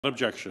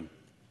Objection.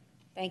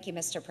 Thank you,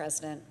 Mr.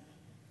 President.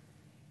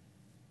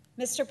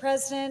 Mr.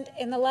 President,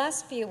 in the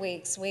last few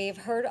weeks, we've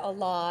heard a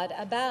lot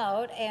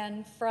about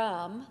and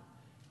from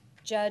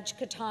Judge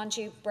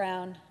Ketanji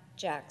Brown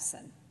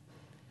Jackson.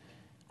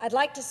 I'd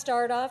like to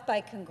start off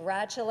by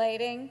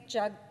congratulating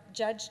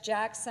Judge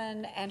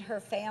Jackson and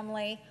her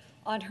family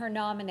on her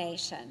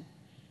nomination.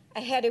 I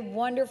had a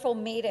wonderful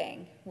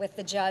meeting with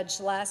the judge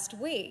last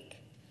week.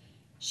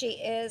 She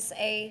is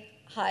a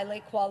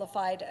highly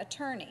qualified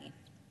attorney.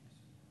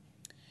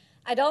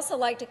 I'd also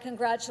like to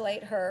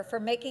congratulate her for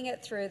making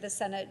it through the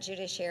Senate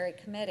Judiciary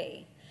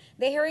Committee.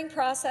 The hearing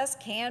process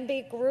can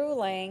be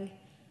grueling,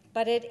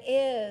 but it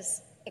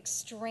is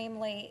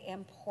extremely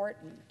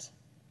important.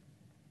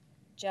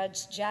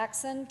 Judge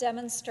Jackson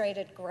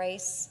demonstrated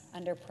grace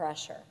under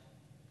pressure.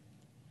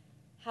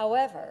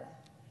 However,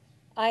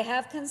 I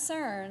have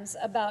concerns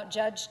about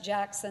Judge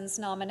Jackson's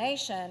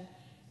nomination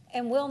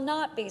and will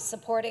not be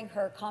supporting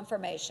her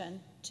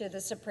confirmation to the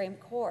Supreme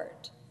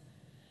Court.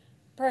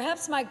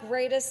 Perhaps my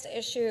greatest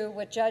issue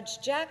with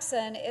Judge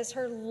Jackson is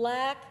her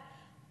lack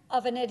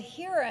of an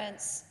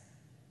adherence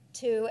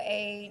to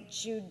a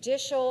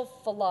judicial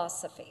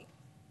philosophy.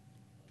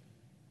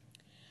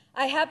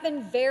 I have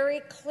been very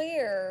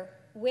clear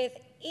with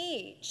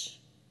each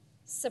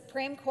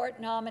Supreme Court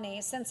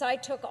nominee since I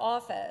took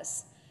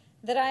office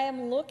that I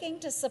am looking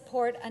to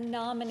support a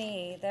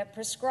nominee that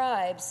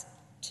prescribes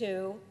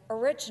to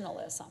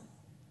originalism.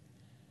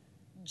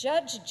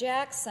 Judge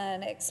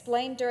Jackson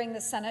explained during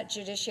the Senate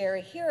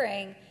Judiciary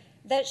hearing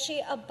that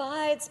she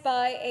abides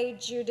by a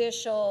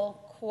judicial,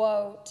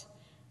 quote,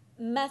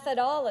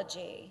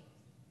 methodology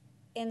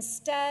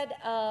instead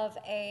of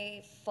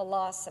a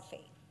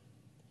philosophy.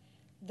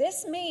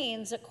 This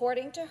means,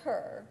 according to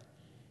her,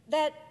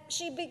 that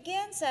she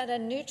begins at a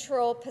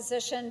neutral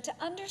position to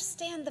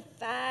understand the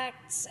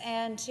facts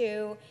and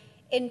to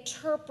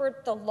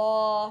interpret the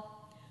law,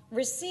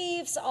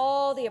 receives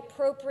all the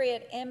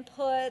appropriate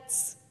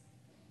inputs,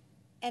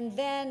 and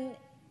then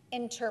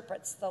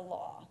interprets the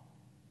law.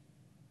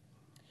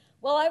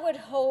 Well, I would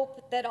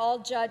hope that all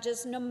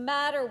judges, no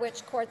matter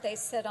which court they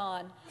sit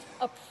on,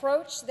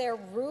 approach their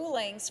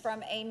rulings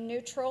from a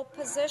neutral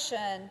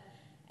position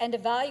and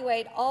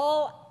evaluate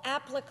all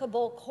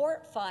applicable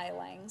court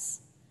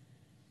filings.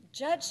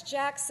 Judge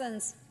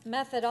Jackson's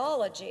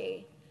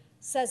methodology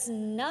says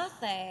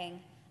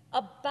nothing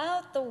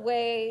about the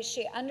way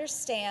she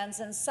understands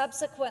and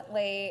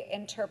subsequently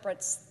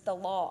interprets the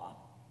law.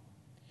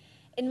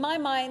 In my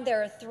mind,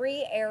 there are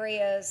three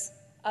areas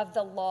of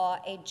the law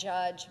a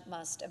judge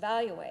must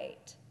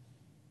evaluate: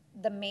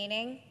 the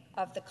meaning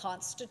of the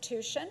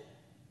Constitution,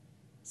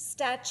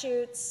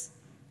 statutes,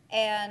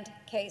 and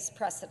case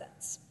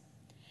precedents.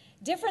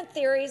 Different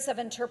theories of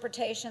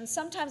interpretation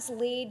sometimes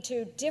lead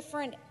to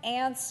different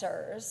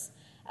answers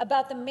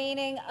about the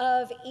meaning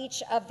of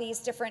each of these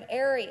different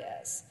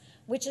areas,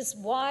 which is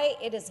why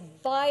it is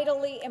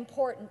vitally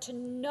important to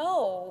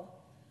know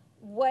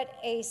what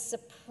a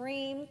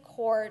Supreme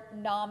Court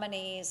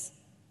nominee's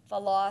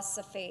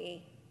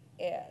philosophy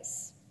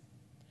is.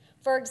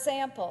 For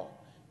example,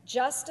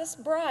 Justice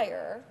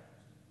Breyer,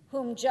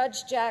 whom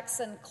Judge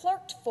Jackson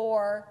clerked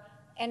for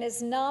and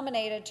is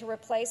nominated to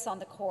replace on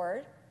the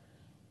court,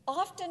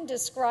 often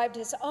described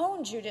his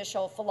own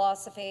judicial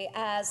philosophy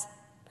as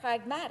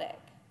pragmatic.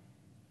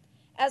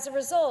 As a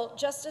result,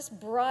 Justice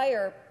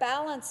Breyer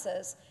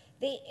balances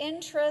the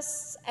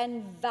interests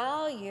and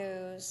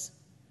values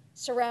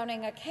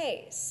surrounding a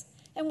case.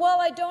 And while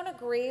I don't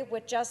agree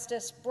with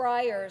Justice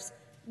Breyer's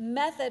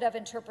method of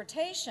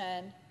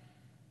interpretation,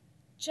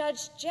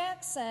 Judge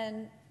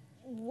Jackson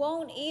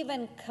won't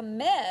even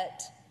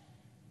commit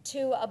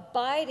to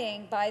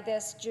abiding by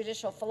this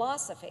judicial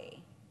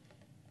philosophy.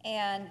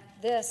 And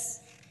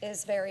this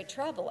is very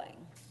troubling.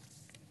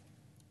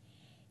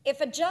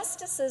 If a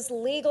justice's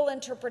legal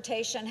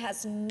interpretation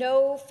has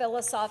no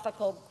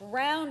philosophical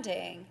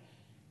grounding,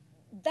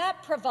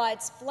 that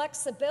provides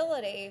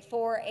flexibility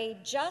for a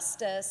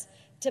justice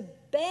to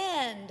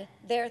bend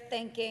their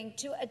thinking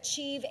to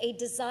achieve a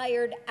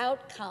desired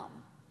outcome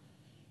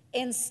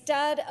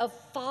instead of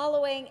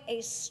following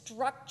a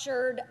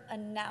structured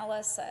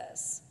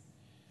analysis.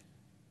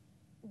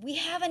 We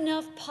have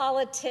enough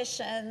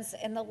politicians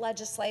in the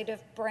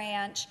legislative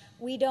branch.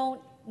 We don't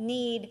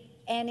need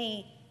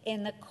any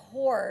in the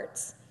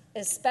courts,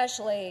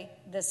 especially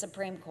the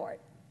Supreme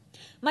Court.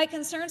 My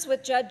concerns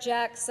with Judge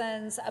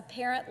Jackson's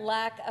apparent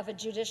lack of a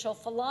judicial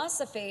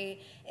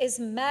philosophy is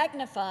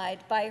magnified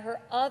by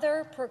her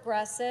other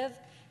progressive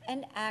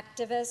and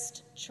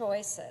activist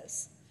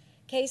choices.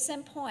 Case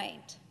in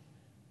point,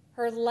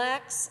 her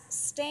lax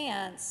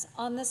stance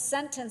on the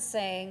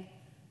sentencing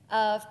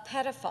of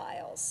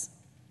pedophiles.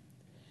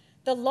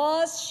 The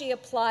laws she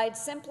applied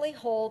simply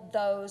hold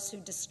those who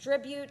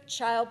distribute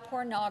child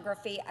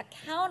pornography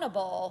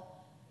accountable,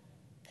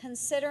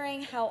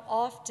 considering how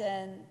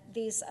often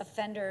these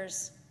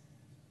offenders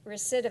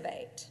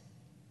recidivate.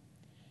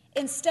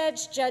 Instead,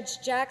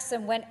 Judge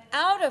Jackson went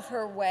out of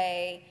her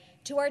way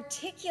to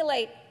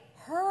articulate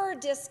her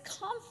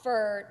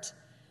discomfort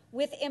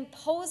with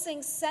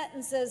imposing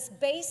sentences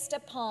based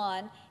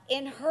upon,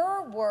 in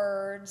her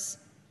words,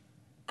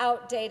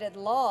 outdated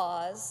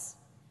laws,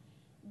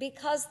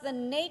 because the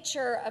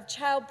nature of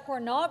child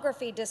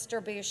pornography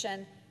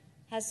distribution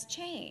has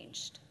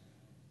changed.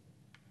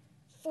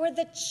 For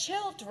the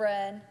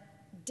children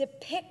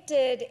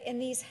depicted in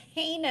these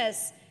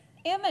heinous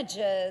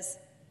images,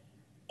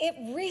 it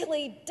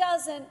really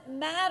doesn't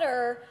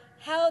matter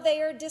how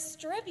they are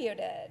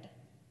distributed.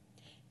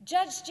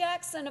 Judge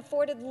Jackson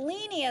afforded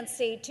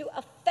leniency to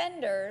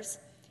offenders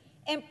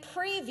and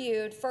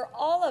previewed for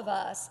all of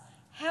us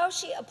how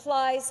she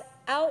applies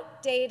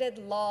outdated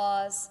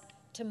laws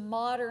to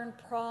modern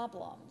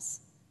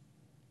problems.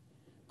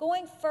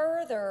 Going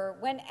further,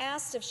 when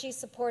asked if she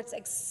supports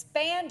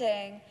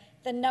expanding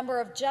the number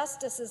of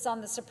justices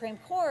on the Supreme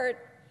Court,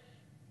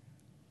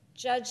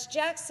 Judge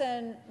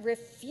Jackson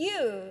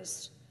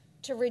refused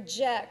to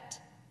reject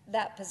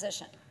that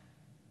position.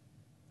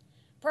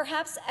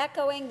 Perhaps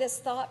echoing this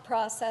thought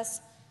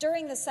process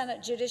during the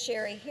Senate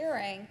Judiciary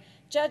hearing,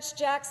 Judge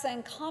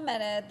Jackson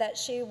commented that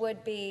she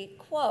would be,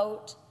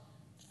 quote,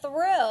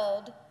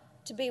 thrilled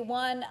to be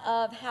one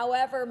of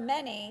however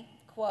many,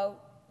 quote,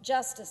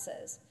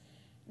 justices.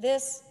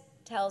 This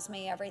tells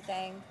me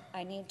everything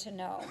I need to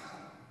know.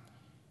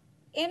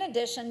 In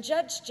addition,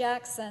 Judge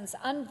Jackson's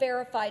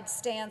unverified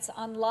stance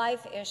on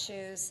life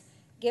issues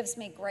gives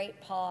me great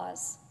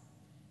pause.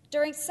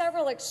 During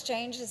several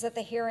exchanges at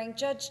the hearing,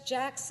 Judge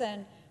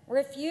Jackson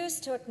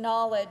refused to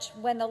acknowledge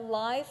when the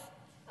life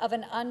of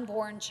an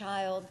unborn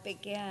child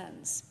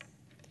begins.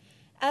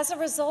 As a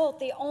result,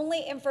 the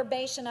only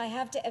information I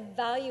have to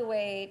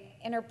evaluate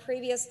in her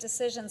previous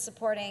decision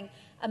supporting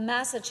a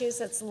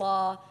Massachusetts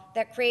law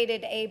that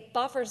created a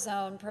buffer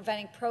zone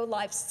preventing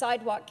pro-life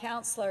sidewalk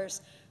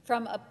counselors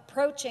from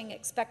approaching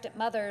expectant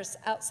mothers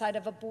outside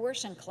of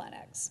abortion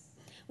clinics.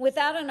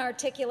 Without an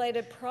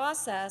articulated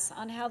process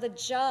on how the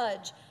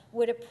judge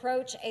would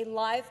approach a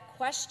life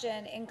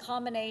question in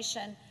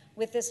combination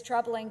with this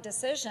troubling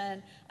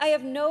decision, I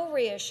have no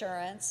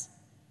reassurance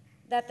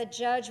that the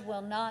judge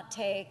will not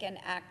take an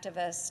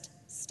activist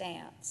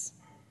stance.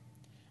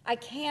 I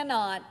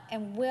cannot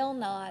and will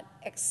not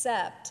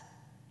accept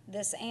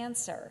this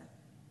answer.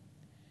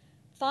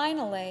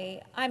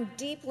 Finally, I'm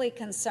deeply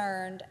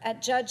concerned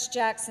at Judge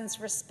Jackson's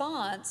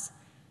response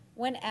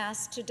when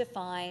asked to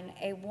define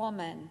a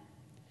woman.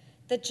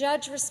 The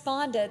judge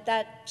responded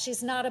that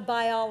she's not a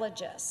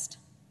biologist.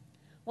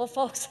 Well,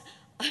 folks,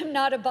 I'm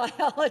not a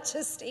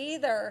biologist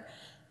either,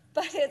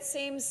 but it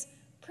seems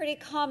pretty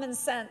common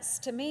sense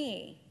to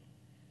me.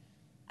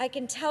 I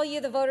can tell you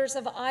the voters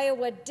of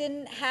Iowa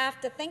didn't have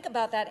to think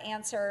about that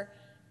answer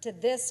to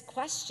this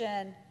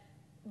question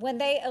when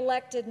they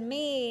elected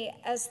me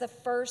as the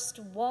first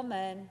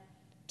woman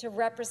to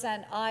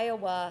represent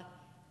Iowa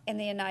in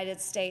the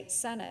United States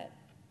Senate.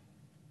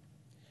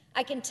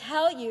 I can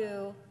tell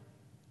you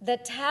the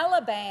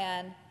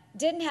Taliban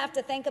didn't have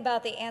to think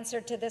about the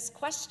answer to this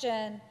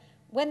question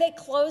when they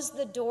closed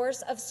the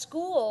doors of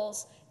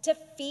schools to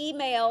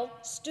female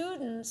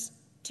students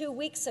 2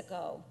 weeks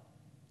ago.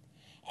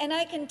 And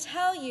I can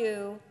tell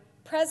you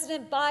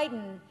President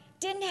Biden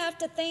didn't have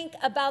to think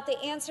about the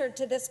answer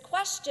to this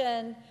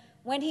question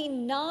when he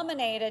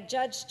nominated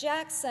Judge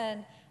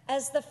Jackson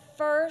as the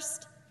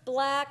first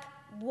Black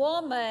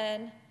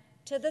woman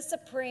to the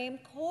Supreme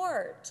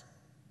Court.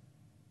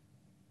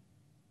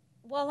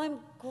 While I'm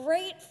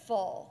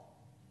grateful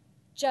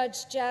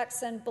Judge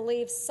Jackson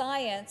believes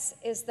science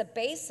is the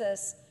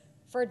basis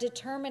for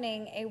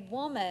determining a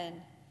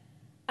woman,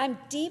 I'm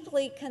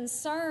deeply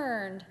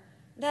concerned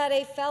that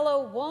a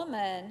fellow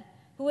woman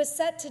who is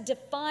set to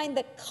define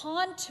the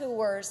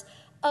contours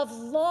of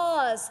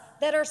laws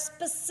that are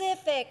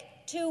specific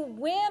to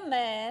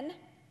women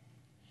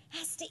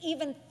has to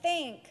even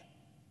think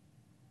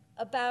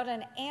about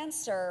an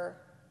answer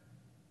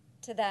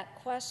to that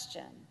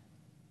question.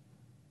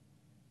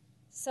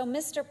 So,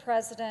 Mr.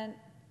 President,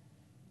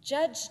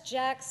 Judge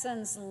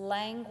Jackson's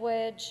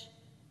language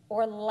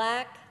or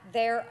lack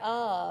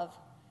thereof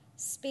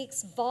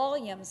speaks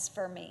volumes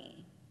for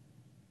me,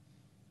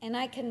 and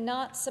I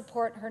cannot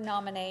support her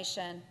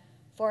nomination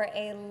for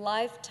a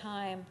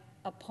lifetime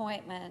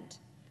appointment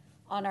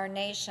on our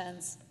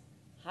nation's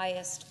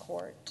highest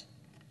court.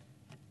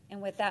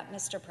 And with that,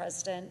 Mr.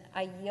 President,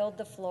 I yield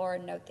the floor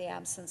and note the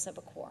absence of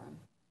a quorum.